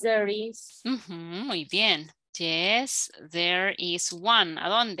 Yes, there is. Muy bien. Yes, there is one. ¿A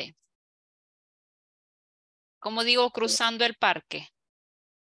dónde? ¿Cómo digo cruzando el parque?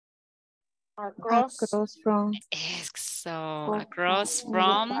 Across from. Across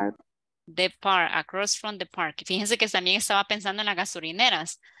from the park. Across from the park. Fíjense que también estaba pensando en las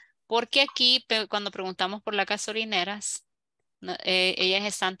gasolineras. Porque aquí, cuando preguntamos por las gasolineras, ellas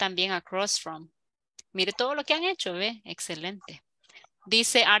están también across from. Mire todo lo que han hecho, ¿ve? Excelente.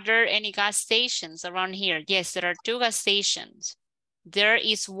 Dice, are there any gas stations around here? Yes, there are two gas stations. There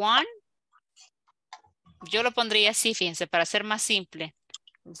is one. Yo lo pondría así, fíjense, para ser más simple.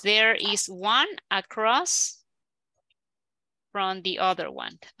 There is one across from the other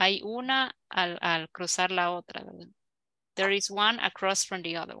one. Hay una al cruzar la otra, ¿verdad? There is one across from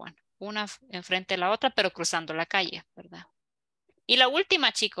the other one. Una enfrente de la otra, pero cruzando la calle, ¿verdad? Y la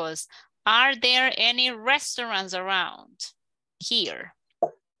última, chicos. Are there any restaurants around here?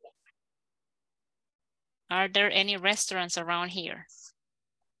 Are there any restaurants around here?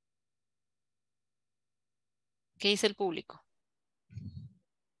 ¿Qué dice el público?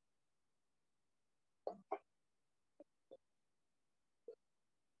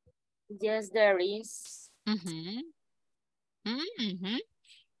 Yes, there is.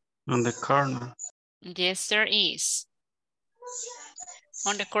 On the corner. Yes, there is.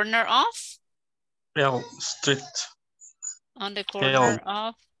 On the corner of? L Street. On the corner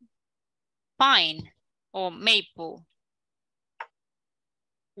of Pine or Maple.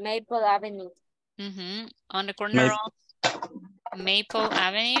 Maple Avenue. On the corner of Maple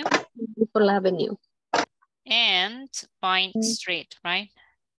Avenue. Maple Avenue. And Pine Street, right?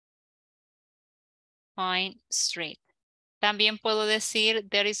 Pine Street. También puedo decir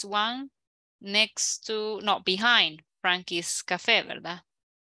there is one next to, no, behind Frankie's Café, ¿verdad?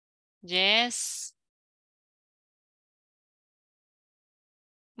 Yes.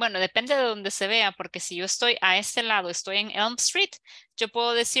 Bueno, depende de donde se vea, porque si yo estoy a este lado, estoy en Elm Street, yo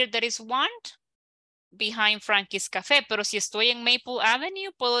puedo decir there is one behind Frankie's Café, pero si estoy en Maple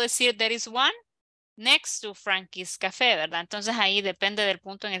Avenue, puedo decir there is one next to Frankie's Café, ¿verdad? Entonces ahí depende del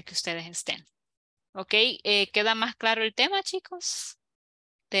punto en el que ustedes estén. ¿Ok? ¿Queda más claro el tema, chicos?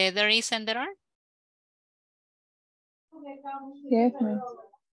 De there is and there are. Yes, miss.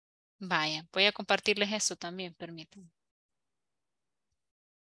 Vaya, voy a compartirles eso también, permítanme.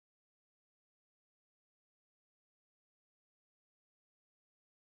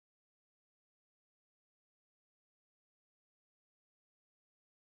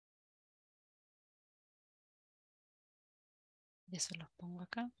 Eso los pongo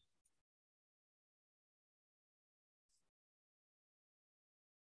acá.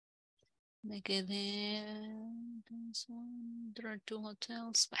 Me quedé. There are two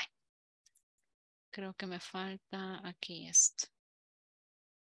hotels. Bye. Creo que me falta aquí esto.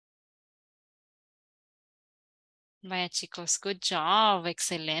 Vaya chicos, good job,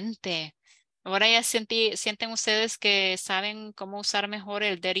 excelente. Ahora ya sienten ustedes que saben cómo usar mejor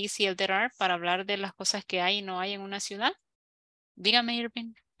el there is y el there are para hablar de las cosas que hay y no hay en una ciudad. Dígame,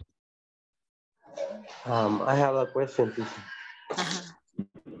 Irving. I have a question, teacher.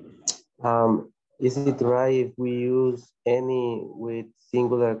 Ajá. Is it right if we use any with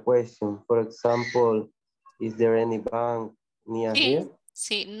singular question? For example, is there any bank near here?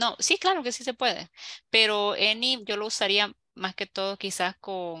 Sí, no, sí, claro que sí se puede. Pero any yo lo usaría más que todo quizás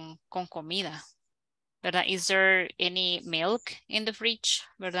con comida, ¿verdad? Is there any milk in the fridge?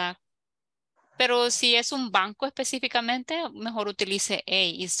 ¿Verdad? Pero si es un banco específicamente, mejor utilice a.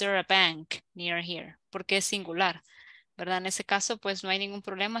 Is there a bank near here? Porque es singular, ¿verdad? En ese caso, pues no hay ningún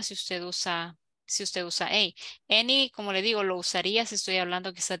problema si usted usa a. Any, como le digo, lo usaría si estoy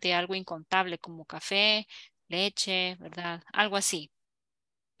hablando quizás de algo incontable como café, leche, ¿verdad? Algo así.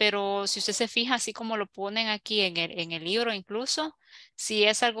 Pero si usted se fija, así como lo ponen aquí en el libro incluso, si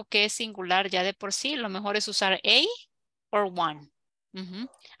es algo que es singular ya de por sí, lo mejor es usar a or one.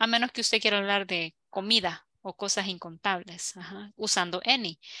 A menos que usted quiera hablar de comida o cosas incontables, usando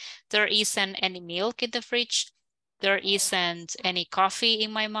any. There isn't any milk in the fridge. There isn't any coffee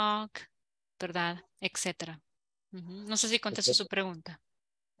in my mug, ¿verdad? Etcétera. No sé si contesto su pregunta.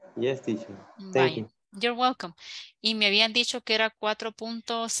 Yes, teacher. Thank Vaya. you. You're welcome. Y me habían dicho que era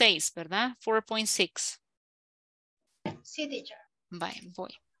 4.6, ¿verdad? 4.6. Sí, teacher. Vaya,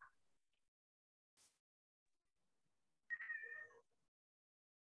 voy.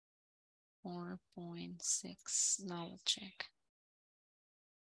 $4.6. Now check.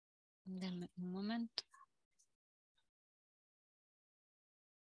 Dame un momento.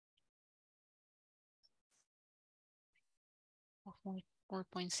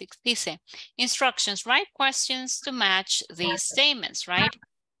 $4.6. Dice, instructions, write questions to match these statements, right?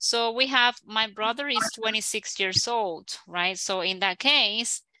 So we have, my brother is 26 years old, right? So in that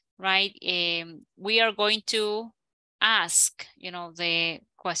case, right, we are going to ask, the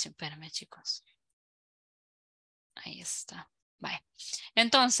question. Espérame, chicos. Ahí está. Bye.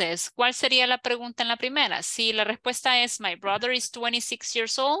 Entonces, ¿cuál sería la pregunta en la primera? Si la respuesta es, my brother is 26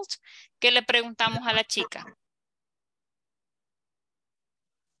 years old, ¿qué le preguntamos a la chica?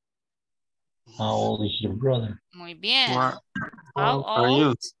 How old is your brother? Muy bien. How are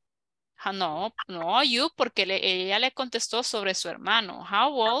you? No, you, porque ella le contestó sobre su hermano.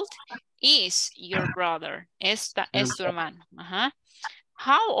 How old is your brother? Esta es tu hermano.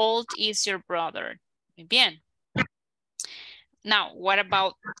 How old is your brother? Muy bien. Now, what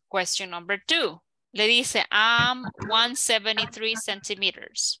about question number 2? Le dice, I'm 173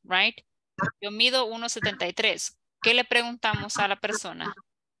 centimeters, right? Yo mido 1.73. ¿Qué le preguntamos a la persona?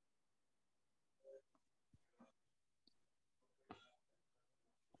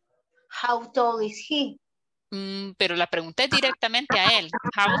 How tall is he? Pero la pregunté directamente a él.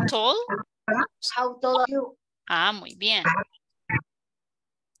 How tall? How tall are you? Ah, muy bien.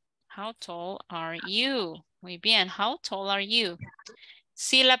 How tall are you? Muy bien. How tall are you?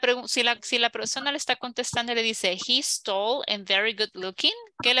 Si la persona le está contestando y le dice, he's tall and very good looking,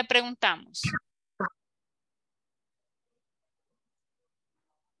 ¿qué le preguntamos?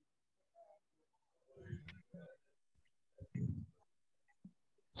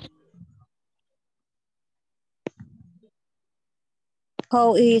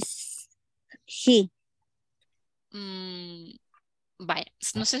 How is he? Vaya,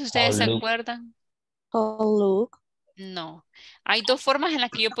 no sé si ustedes se acuerdan. How look? No. Hay dos formas en las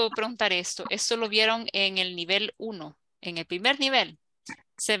que yo puedo preguntar esto. Esto lo vieron en el nivel 1. En el primer nivel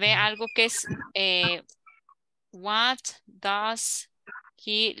se ve algo que es what does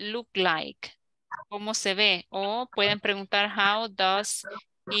he look like? ¿Cómo se ve? O pueden preguntar how does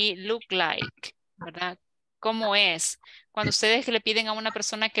he look like? ¿Verdad? ¿Cómo es? Cuando ustedes le piden a una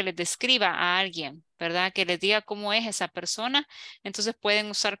persona que les describa a alguien, ¿verdad? Que les diga cómo es esa persona, entonces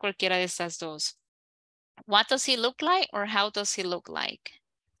pueden usar cualquiera de estas dos. What does he look like or how does he look like?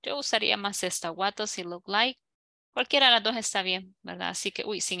 Yo usaría más esta. What does he look like? Cualquiera de las dos está bien, ¿verdad? Así que,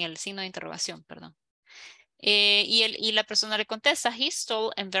 sin el signo de interrogación, perdón. Y la persona le contesta, he's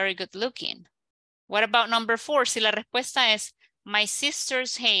tall and very good looking. What about number 4? Si la respuesta es, my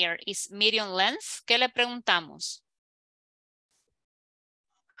sister's hair is medium length, ¿qué le preguntamos?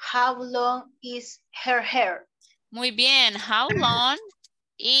 How long is her hair? Muy bien. How long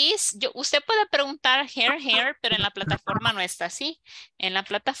is... usted puede preguntar hair, pero en la plataforma no está así. En la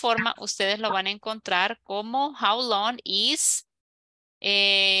plataforma ustedes lo van a encontrar como how long is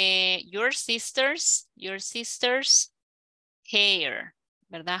your sister's hair.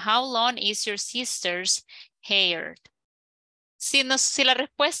 ¿verdad? How long is your sister's hair? Si la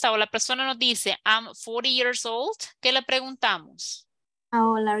respuesta o la persona nos dice, I'm 40 years old, ¿qué le preguntamos?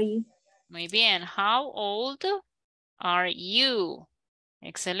 How old are you? Muy bien. How old are you?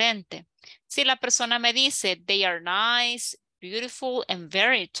 Excelente. Si la persona me dice, they are nice, beautiful, and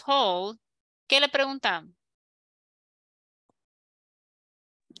very tall, ¿qué le preguntamos?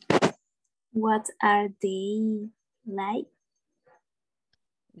 What are they like?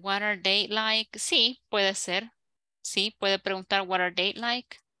 What are they like? Sí, puede ser. Sí, puede preguntar, what are they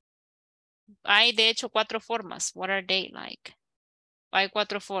like? Hay de hecho 4 formas. What are they like? Hay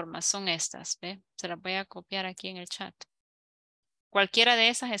 4 formas, son estas, ¿ve? Se las voy a copiar aquí en el chat. Cualquiera de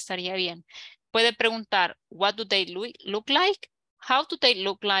esas estaría bien. Puede preguntar, what do they look like? How do they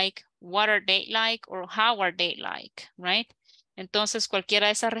look like? What are they like? Or how are they like? Right? Entonces, cualquiera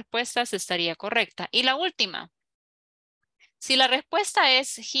de esas respuestas estaría correcta. Y la última. Si la respuesta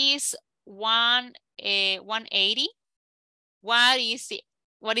es, he's 180, what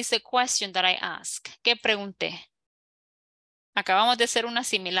is the question that I ask? ¿Qué pregunté? Acabamos de hacer una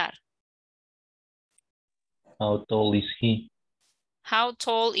similar. How tall is he? How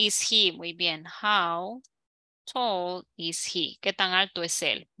tall is he? Muy bien. How tall is he? ¿Qué tan alto es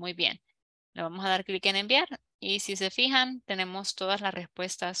él? Muy bien. Le vamos a dar clic en enviar. Y si se fijan, tenemos todas las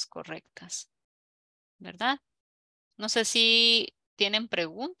respuestas correctas. ¿Verdad? No sé si tienen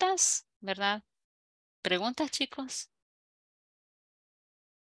preguntas, ¿verdad? ¿Preguntas, chicos?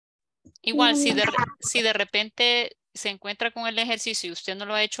 Igual, si de repente se encuentra con el ejercicio y usted no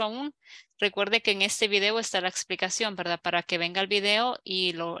lo ha hecho aún, recuerde que en este video está la explicación, ¿verdad? Para que venga el video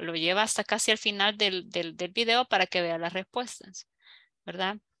y lo lleva hasta casi al final del video para que vea las respuestas,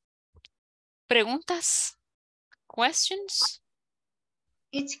 ¿verdad? ¿Preguntas? ¿Questions?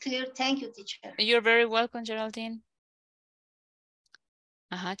 It's clear. Thank you, teacher. You're very welcome, Geraldine.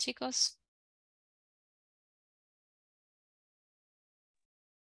 Ajá, chicos.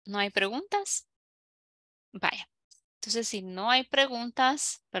 ¿No hay preguntas? Vaya. Entonces, si no hay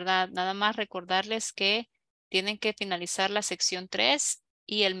preguntas, ¿verdad? Nada más recordarles que tienen que finalizar la sección 3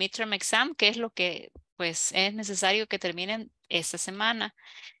 y el midterm exam, que es lo que pues es necesario que terminen esta semana.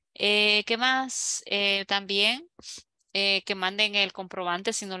 ¿Qué más? También que manden el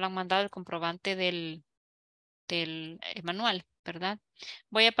comprobante, si no lo han mandado, el comprobante del manual, ¿verdad?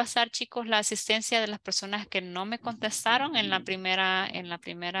 Voy a pasar, chicos, la asistencia de las personas que no me contestaron en la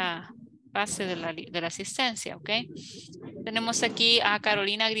primera fase de la asistencia, ¿ok? Tenemos aquí a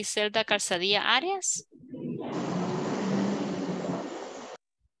Carolina Griselda Calzadilla Arias.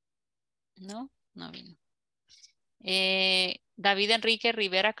 No, no vino. David Enrique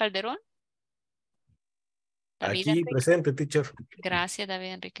Rivera Calderón. David Aquí Enrique. presente, teacher. Gracias,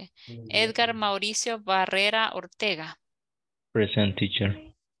 David Enrique. Edgar Mauricio Barrera Ortega. Present,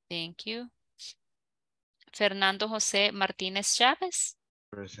 teacher. Thank you. Fernando José Martínez Chávez.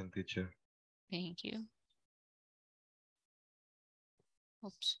 Present, teacher. Thank you.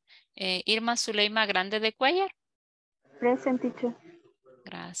 Oops. Irma Zuleima Grande de Cuellar. Present, teacher.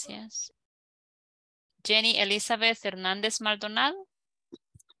 Gracias. Jenny Elizabeth Hernández Maldonado.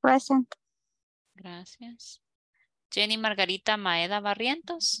 Present. Gracias. Jenny Margarita Maeda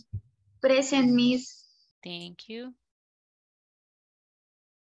Barrientos. Present, Miss. Thank you.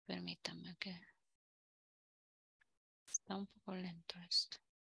 Permítame que está un poco lento esto.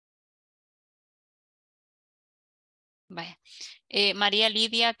 Vaya. María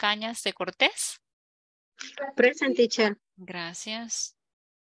Lidia Cañas de Cortés. Present, teacher. Gracias.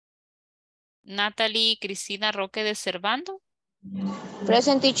 Natalie Cristina Roque de Servando.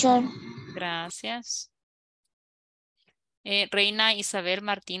 Present, teacher. Gracias. Reina Isabel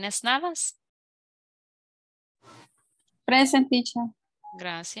Martínez Navas. Present, teacher.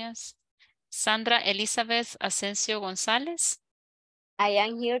 Gracias. Sandra Elizabeth Asensio González. I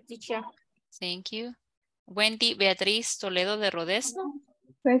am here, teacher. Thank you. Wendy Beatriz Toledo de Rodesno.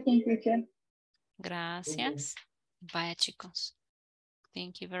 Present, teacher. Gracias. Vaya, chicos.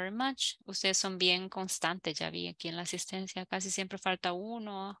 Thank you very much. Ustedes son bien constantes, ya vi aquí en la asistencia. Casi siempre falta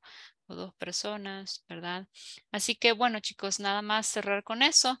 1 o 2 personas, ¿verdad? Así que bueno, chicos, nada más cerrar con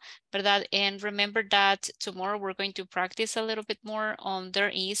eso, ¿verdad? And remember that tomorrow we're going to practice a little bit more on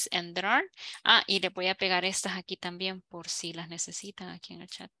there is and there are. Ah, y le voy a pegar estas aquí también por si las necesitan aquí en el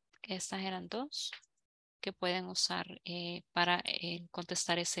chat. Estas eran 2 que pueden usar para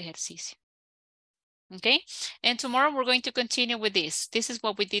contestar ese ejercicio. Okay, and tomorrow we're going to continue with this. This is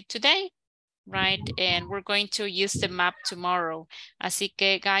what we did today, right? And we're going to use the map tomorrow. Así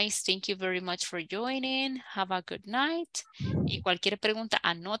que, guys, thank you very much for joining. Have a good night. Y cualquier pregunta,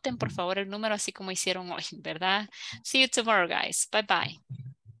 anoten por favor el número así como hicieron hoy, ¿verdad? See you tomorrow, guys. Bye-bye.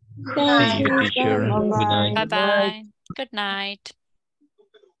 See you, teacher. Good night. Bye-bye. Good night.